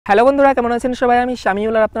Hello বন্ধুরা, কেমন আছেন সবাই? আমি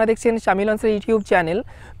শামিউল আর আপনারা দেখছেন শামিউল আনসার ইউটিউব চ্যানেল।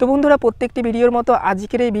 তো বন্ধুরা, প্রত্যেকটি ভিডিওর মতো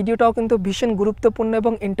আজকের এই ভিডিওটাও কিন্তু ভীষণ গুরুত্বপূর্ণ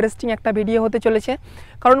এবং ইন্টারেস্টিং একটা ভিডিও হতে চলেছে।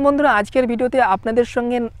 কারণ বন্ধুরা, আজকের ভিডিওতে আপনাদের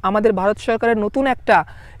সঙ্গে আমাদের ভারত সরকারের নতুন একটা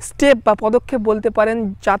স্টেপ বা পদক্ষেপ বলতে পারেন,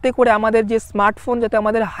 যাতে করে আমাদের যে স্মার্টফোন যাতে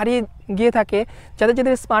আমাদের হারিয়ে গিয়ে থাকে,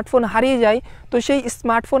 যাদের স্মার্টফোন হারিয়ে যায়, তো সেই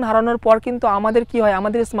স্মার্টফোন হারানোর পর কিন্তু আমাদের কি হয়,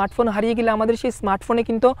 আমাদের স্মার্টফোন হারিয়ে গেলে আমাদের সেই স্মার্টফোনে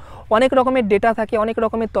কিন্তু অনেক রকমের ডেটা থাকে, অনেক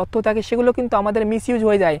রকমের তথ্য থাকে, সেগুলো কিন্তু আমাদের মিসইউজ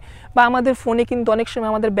হয়ে যায়। বা আমাদের ফোনে কিন্তু অনেক সময়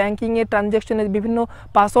আমাদের ব্যাঙ্কিংয়ের ট্রানজ্যাকশনের বিভিন্ন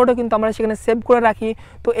পাসওয়ার্ডও কিন্তু আমরা সেখানে সেভ করে রাখি।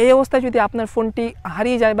 তো এই অবস্থায় যদি আপনার ফোনটি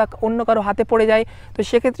হারিয়ে যায় বা অন্য কারো হাতে পড়ে যায়, তো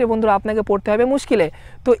সেক্ষেত্রে বন্ধুরা আপনাকে পড়তে হবে মুশকিলে।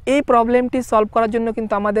 তো এই প্রবলেমটি সলভ করার জন্য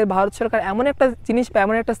কিন্তু আমাদের ভারত সরকার এমন একটা জিনিস বা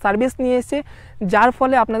এমন একটা সার্ভিস নিয়ে এসেছে, যার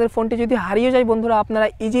ফলে আপনাদের ফোনটি যদি হারিয়ে যায় বন্ধুরা, আপনারা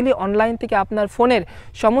ইজিলি অনলাইন থেকে আপনার ফোনের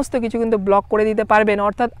সমস্ত কিছু কিন্তু ব্লক করে দিতে পারবেন।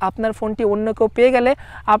 অর্থাৎ আপনার ফোনটি অন্য কেউ পেয়ে গেলে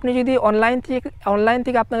আপনি যদি অনলাইন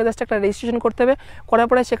থেকে আপনাকে জাস্ট একটা রেজিস্ট্রেশন করতে হবে, করার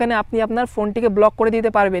পরে সেখানে আপনি আপনার ফোনটিকে ব্লক করে দিতে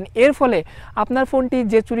পারবেন। এর ফলে আপনার ফোনটি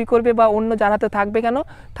যে চুরি করবে বা অন্য যার হাতে থাকবে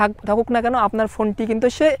থাকুক না কেন, আপনার ফোনটি কিন্তু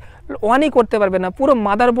সে অনই করতে পারবে না, পুরো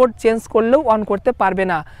মাদারবোর্ড চেঞ্জ করলেও অন করতে পারবে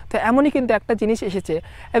না। তো এমনই কিন্তু একটা জিনিস এসেছে।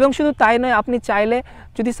 এবং শুধু তাই নয়, আপনি চাইলে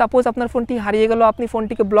যদি সাপোজ আপনার ফোনটি হারিয়ে গেল, আপনি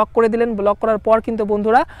ফোনটিকে ব্লক করে দিলেন, ব্লক করার পর কিন্তু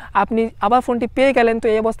বন্ধুরা আপনি আবার ফোনটি পেয়ে গেলেন, তো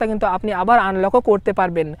এই অবস্থা কিন্তু আপনি আবার আনলকও করতে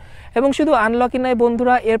পারবেন। এবং শুধু আনলকই নয়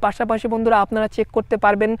বন্ধুরা, এর পাশাপাশি বন্ধুরা আপনারা চেক করতে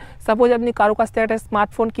পারবেন, সাপোজ আপনি কারো কাছ থেকে একটা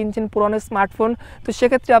স্মার্টফোন কিনছেন, পুরনো স্মার্টফোন, তো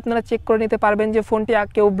সেক্ষেত্রে আপনারা চেক করে নিতে পারবেন যে ফোনটি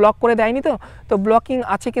কেউ ব্লক করে দেয়নি, তো ব্লকিং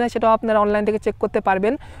আছে কিনা সেটাও আপনারা অনলাইন থেকে চেক করতে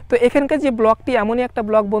পারবেন। তো এখানকার যে ব্লকটি এমনই একটা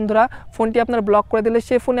ব্লক বন্ধুরা, ফোনটি আপনার ব্লক করে দিলে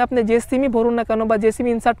সে ফোনে আপনি যে সিমই ভরুন না কেন বা যে সিম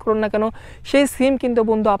ইনসার্ট করুন না কেন, সেই সিম কিন্তু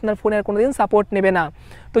বন্ধু আপনার ফোনের কোনোদিন সাপোর্ট নেবে না।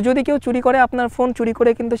 তো যদি কেউ চুরি করে আপনার ফোন, চুরি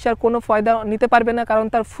করে কিন্তু সে আর কোনো ফয়দা নিতে পারবে না, কারণ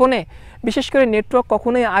তার ফোনে বিশেষ করে নেটওয়ার্ক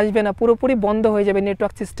কখনোই আসবে না, পুরোপুরি বন্ধ হয়ে যাবে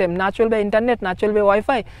নেটওয়ার্ক সিস্টেম, না চলবে ইন্টারনেট, না চলবে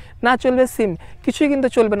ওয়াইফাই, না চলবে সিম, কিছুই কিন্তু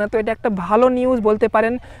চলবে না। তো এটা একটা ভালো নিউজ বলতে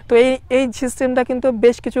পারেন। তো এই সিস্টেমটা কিন্তু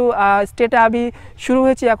বেশ কিছু স্টেটে শুরু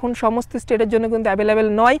হয়েছে, এখন সমস্ত স্টেটের জন্য কিন্তু অ্যাভেলেবেল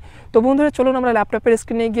নয়। তো বন্ধুরা, চলুন আমরা ল্যাপটপের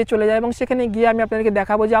স্ক্রিনে গিয়ে চলে যাই এবং সেখানে গিয়ে আমি আপনাদেরকে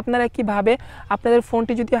দেখাবো যে আপনারা কীভাবে আপনাদের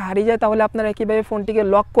ফোনটি যদি হারিয়ে যায় তাহলে আপনারা কীভাবে ফোনটিকে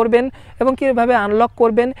লক করবেন এবং কীভাবে আনলক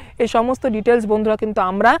করবেন, এই সমস্ত ডিটেলস বন্ধুরা কিন্তু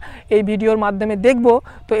আমরা এই ভিডিওর মাধ্যমে দেখব।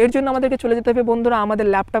 তো এর জন্য আমাদেরকে চলে যেতে হবে বন্ধুরা আমাদের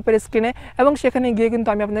ল্যাপটপের স্ক্রিনে, এবং সেখানে গিয়ে কিন্তু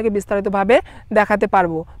আমি আপনাদেরকে বিস্তারিতভাবে দেখাতে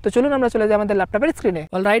পারবো। তো চলুন আমরা চলে যাই আমাদের ল্যাপটপের স্ক্রিনে।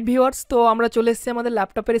 অলরাইট ভিউয়ার্স, তো আমরা চলে এসেছি আমাদের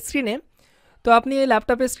ল্যাপটপের স্ক্রিনে। তো আপনি এই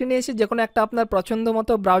ল্যাপটপের স্ক্রিনে এসে যে কোনো একটা আপনার পছন্দ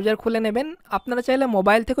মতো ব্রাউজার খুলে নেবেন। আপনারা চাইলে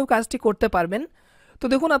মোবাইল থেকেও কাজটি করতে পারবেন। তো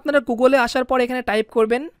দেখুন, আপনারা গুগলে আসার পর এখানে টাইপ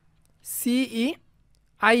করবেন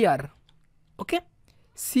CEIR, ওকে,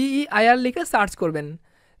 CEIR লিখে সার্চ করবেন।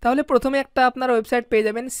 তাহলে প্রথমে একটা আপনার ওয়েবসাইট পেয়ে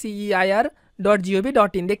যাবেন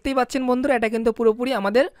CEIR.gov.in। দেখতেই পাচ্ছেন বন্ধুরা, এটা কিন্তু পুরোপুরি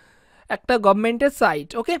আমাদের একটা গভর্নমেন্টের সাইট,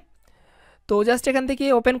 ওকে। তো জাস্ট এখান থেকে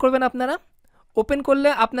ওপেন করবেন। আপনারা ওপেন করলে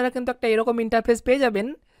আপনারা কিন্তু একটা এরকম ইন্টারফেস পেয়ে যাবেন,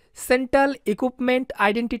 সেন্ট্রাল ইকুইপমেন্ট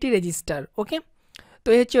আইডেন্টিটি রেজিস্টার, ওকে। তো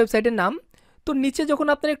এই হচ্ছে ওয়েবসাইটের নাম। তো নিচে যখন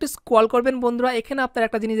আপনারা একটু স্ক্রল করবেন বন্ধুরা, এখানে আপনারা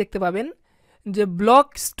একটা জিনিস দেখতে পাবেন যে block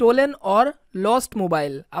stolen or lost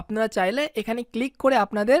mobile. আপনারা চাইলে এখানে ক্লিক করে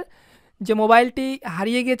আপনাদের যে মোবাইলটি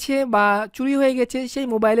হারিয়ে গেছে বা চুরি হয়ে গেছে সেই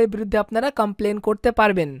মোবাইলের বিরুদ্ধে আপনারা কমপ্লেন করতে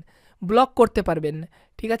পারবেন, ব্লক করতে পারবেন,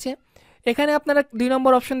 ঠিক আছে। এখানে আপনারা 2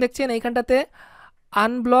 নম্বর অপশন দেখছেন, এইখানটাতে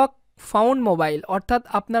আনব্লক ফাউন্ড মোবাইল, অর্থাৎ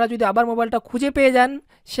আপনারা যদি আবার মোবাইলটা খুঁজে পেয়ে যান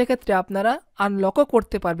সেক্ষেত্রে আপনারা আনলকও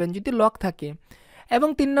করতে পারবেন যদি লক থাকে। এবং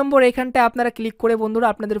 3 নম্বর এখানটায় আপনারা ক্লিক করে বন্ধুরা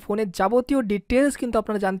আপনাদের ফোনের যাবতীয় ডিটেলস কিন্তু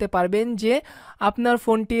আপনারা জানতে পারবেন, যে আপনার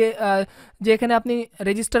ফোনটি যে এখানে আপনি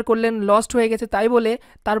রেজিস্টার করলেন লস্ট হয়ে গেছে তাই বলে,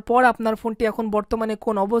 তারপর আপনার ফোনটি এখন বর্তমানে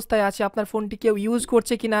কোন অবস্থায় আছে, আপনার ফোনটি কেউ ইউজ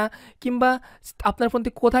করছে কিনা, কিংবা আপনার ফোনটি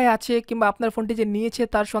কোথায় আছে, কিংবা আপনার ফোনটি যে নিয়েছে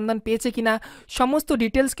তার সন্ধান পেয়েছে কিনা, সমস্ত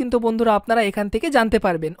ডিটেলস কিন্তু বন্ধুরা আপনারা এখান থেকে জানতে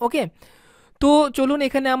পারবেন, ওকে। তো চলুন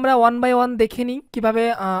এখানে আমরা 1 বাই 1 দেখে নিই কীভাবে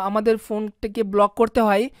আমাদের ফোনটিকে ব্লক করতে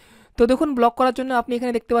হয়। তো দেখুন, ব্লক করার জন্য আপনি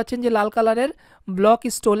এখানে দেখতে পাচ্ছেন যে লাল কালারের block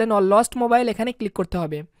stolen or lost mobile, এখানে ক্লিক করতে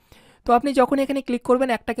হবে। তো আপনি যখন এখানে ক্লিক করবেন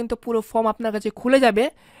একটা কিন্তু পুরো ফর্ম আপনার কাছে খুলে যাবে।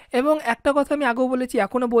 এবং একটা কথা আমি আগেও বলেছি,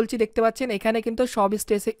 এখনও বলছি, দেখতে পাচ্ছেন এখানে কিন্তু সব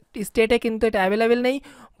স্টেটে কিন্তু এটা অ্যাভেলেবেল নেই।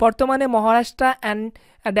 বর্তমানে মহারাষ্ট্র অ্যান্ড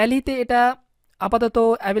দিল্লিতে এটা আপাতত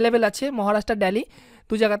অ্যাভেলেবেল আছে, মহারাষ্ট্র দিল্লি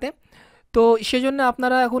 2 জায়গাতে। তো সেজন্য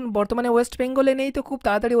আপনারা এখন বর্তমানে ওয়েস্ট বেঙ্গলে নেই, তো খুব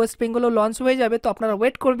তাড়াতাড়ি ওয়েস্ট বেঙ্গলও লঞ্চ হয়ে যাবে, তো আপনারা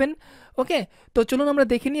ওয়েট করবেন, ওকে। তো চলুন আমরা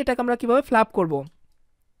দেখে নিই এটাকে আমরা কীভাবে ফ্ল্যাপ করব।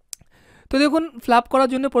 তো দেখুন, ফ্ল্যাপ করার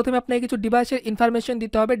জন্য প্রথমে আপনাকে কিছু ডিভাইসের ইনফরমেশন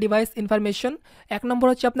দিতে হবে, ডিভাইস ইনফরমেশন। 1 নম্বর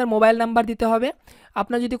হচ্ছে আপনার মোবাইল নাম্বার দিতে হবে।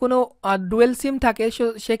 আপনার যদি কোনো ডুয়েল সিম থাকে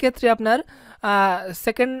সেক্ষেত্রে আপনার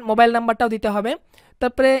সেকেন্ড মোবাইল নাম্বারটাও দিতে হবে।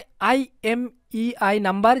 তারপরে IMEI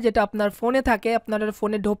নাম্বার, যেটা আপনার ফোনে থাকে, আপনার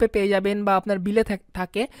ফোনে ঢোপে পেয়ে যাবেন বা আপনার বিলে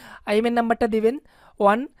থাকে, IMEI নাম্বারটা দিবেন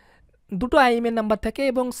 1। দুটো আইএমইআই নাম্বার থাকে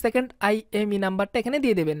এবং সেকেন্ড আইএমই নাম্বারটা এখানে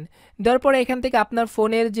দিয়ে দেবেন। দেওয়ার পরে এখান থেকে আপনার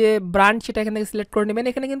ফোনের যে ব্র্যান্ড সেটা এখান থেকে সিলেক্ট করে নেবেন।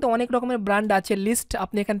 এখানে কিন্তু অনেক রকমের ব্র্যান্ড আছে, লিস্ট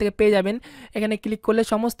আপনি এখান থেকে পেয়ে যাবেন। এখানে ক্লিক করলে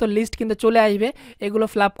সমস্ত লিস্ট কিন্তু চলে আসবে এগুলো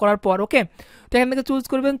ফিল আপ করার পর। ওকে, তো এখান থেকে চুজ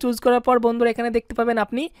করবেন। চুজ করার পর বন্ধুরা এখানে দেখতে পাবেন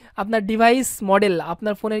আপনি আপনার ডিভাইস মডেল,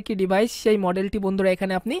 আপনার ফোনের কি ডিভাইস সেই মডেলটি বন্ধুরা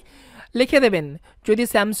এখানে আপনি লিখে দেবেন। যদি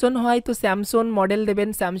স্যামসং হয় তো স্যামসং মডেল দেবেন,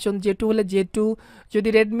 স্যামসং জে2 হলে জে2, যদি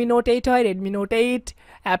রেডমি নোট 8 হয় রেডমি নোট 8,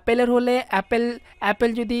 অ্যাপেলের হলে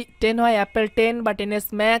অ্যাপেল যদি 10 হয় অ্যাপেল 10 বা 10s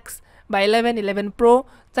ম্যাক্স বা 11 প্রো,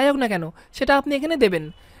 যাই হোক না কেন সেটা আপনি এখানে দেবেন।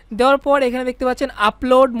 দেওয়ার পর এখানে দেখতে পাচ্ছেন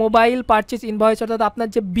আপলোড মোবাইল পারচেজ ইনভয়েস, অর্থাৎ আপনার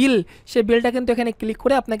যে বিল সেই বিলটা কিন্তু এখানে ক্লিক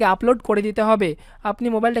করে আপনাকে আপলোড করে দিতে হবে। আপনি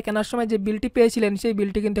মোবাইলটা কেনার সময় যে বিলটি পেয়েছিলেন সেই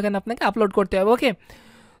বিলটি কিন্তু এখানে আপনাকে আপলোড করতে হবে। ওকে,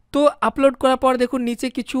 তো আপলোড করার পর দেখুন নিচে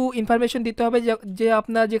কিছু ইনফরমেশন দিতে হবে যে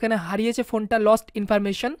আপনার যেখানে হারিয়েছে ফোনটা, লস্ট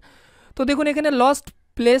ইনফরমেশন। তো দেখুন এখানে লস্ট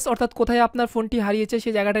প্লেস অর্থাৎ কোথায় আপনার ফোনটি হারিয়েছে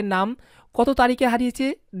সেই জায়গাটার নাম, কত তারিখে হারিয়েছে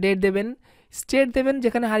ডেট দেবেন, স্টেট দেবেন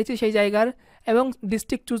যেখানে হারিয়েছে সেই জায়গার, এবং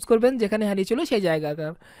ডিস্ট্রিক্ট চুজ করবেন যেখানে হারিয়েছিল সেই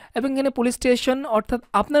জায়গাটার, এবং এখানে পুলিশ স্টেশন অর্থাৎ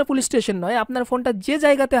আপনার পুলিশ স্টেশন নয়, আপনার ফোনটা যে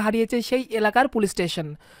জায়গাতে হারিয়েছে সেই এলাকার পুলিশ স্টেশন।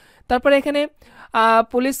 তারপরে এখানে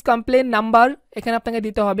পুলিশ কমপ্লেন নাম্বার এখানে আপনাকে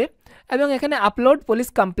দিতে হবে, এবং এখানে আপলোড পুলিশ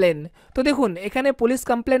কমপ্লেন। তো দেখুন এখানে পুলিশ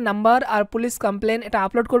কমপ্লেন নাম্বার আর পুলিশ কমপ্লেন এটা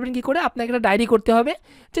আপলোড করবেন কি করে, আপনাকে একটা ডায়েরি করতে হবে,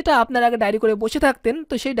 যেটা আপনার আগে ডায়েরি করে বসে থাকতেন,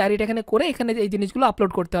 তো সেই ডায়েরিটা এখানে করে এখানে এই জিনিসগুলো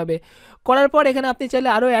আপলোড করতে হবে। করার পর এখানে আপনি চাইলে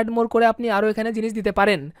আরও অ্যাড মোর করে আপনি আরও এখানে জিনিস দিতে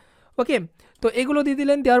পারেন। ওকে, তো এগুলো দিয়ে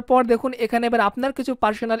দিলেন। দেওয়ার পর দেখুন এখানে এবার আপনার কিছু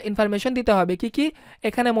পার্সোনাল ইনফরমেশন দিতে হবে। কি কি,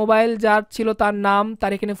 এখানে মোবাইল যার ছিল তার নাম,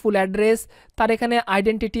 তার এখানে ফুল অ্যাড্রেস, তার এখানে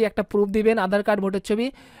আইডেন্টিটি একটা প্রুফ দিবেন, আধার কার্ড, ভোটার ছবি,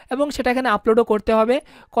 এবং সেটা এখানে আপলোডও করতে হবে।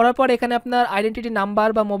 করার পর এখানে আপনার আইডেন্টিটি নাম্বার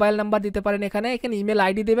বা মোবাইল নাম্বার দিতে পারেন, এখানে ইমেল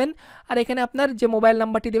আইডি দেবেন, আর এখানে আপনার যে মোবাইল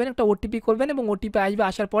নাম্বারটি দেবেন একটা ওটিপি করবেন, এবং ওটিপি আসবে,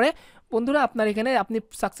 আসার পরে বন্ধুরা আপনার এখানে আপনি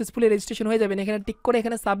সাকসেসফুলি রেজিস্ট্রেশন হয়ে যাবেন। এখানে টিক করে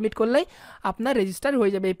এখানে সাবমিট করলেই আপনার রেজিস্টার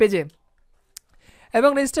হয়ে যাবে এই পেজে। এবং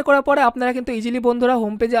রেজিস্টার করার পরে আপনারা কিন্তু ইজিলি বন্ধুরা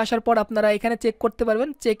হোম পেজে আসার পর আপনারা এখানে চেক করতে পারবেন,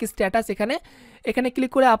 চেক স্ট্যাটাস। এখানে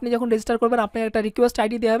ক্লিক করে আপনি যখন রেজিস্টার করবেন আপনার একটা রিকোয়েস্ট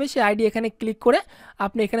আইডি দেওয়া হবে, সেই আইডি এখানে ক্লিক করে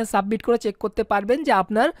আপনি এখানে সাবমিট করে চেক করতে পারবেন যে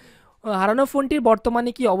আপনার হারানো ফোনটির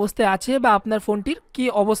বর্তমানে কি অবস্থায় আছে বা আপনার ফোনটির কি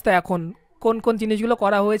অবস্থা, এখন কোন কোন জিনিসগুলো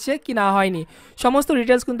করা হয়েছে কি না হয়নি, সমস্ত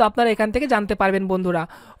ডিটেলস কিন্তু আপনারা এখান থেকে জানতে পারবেন বন্ধুরা।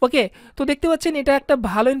 ওকে, তো দেখতে পাচ্ছেন এটা একটা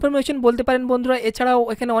ভালো ইনফরমেশন বলতে পারেন বন্ধুরা। এছাড়াও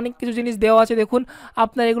এখানে অনেক কিছু জিনিস দেওয়া আছে, দেখুন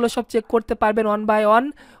আপনারা এগুলো সব চেক করতে পারবেন ওয়ান বাই ওয়ান।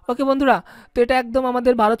 ওকে বন্ধুরা, তো এটা একদম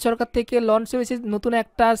আমাদের ভারত সরকার থেকে লঞ্চ হয়েছে নতুন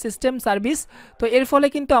একটা সিস্টেম সার্ভিস, তো এর ফলে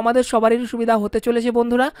কিন্তু আমাদের সবারই সুবিধা হতে চলেছে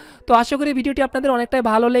বন্ধুরা। তো আশা করি ভিডিওটি আপনাদের অনেকটাই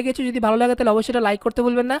ভালো লেগেছে, যদি ভালো লাগে তাহলে অবশ্যই এটা লাইক করতে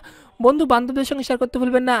ভুলবেন না, বন্ধু বান্ধবদের সঙ্গে শেয়ার করতে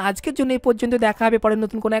ভুলবেন না। আজকের জন্য এই পর্যন্ত, দেখা হবে পরের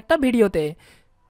নতুন কোনো একটা ভিডিওতে।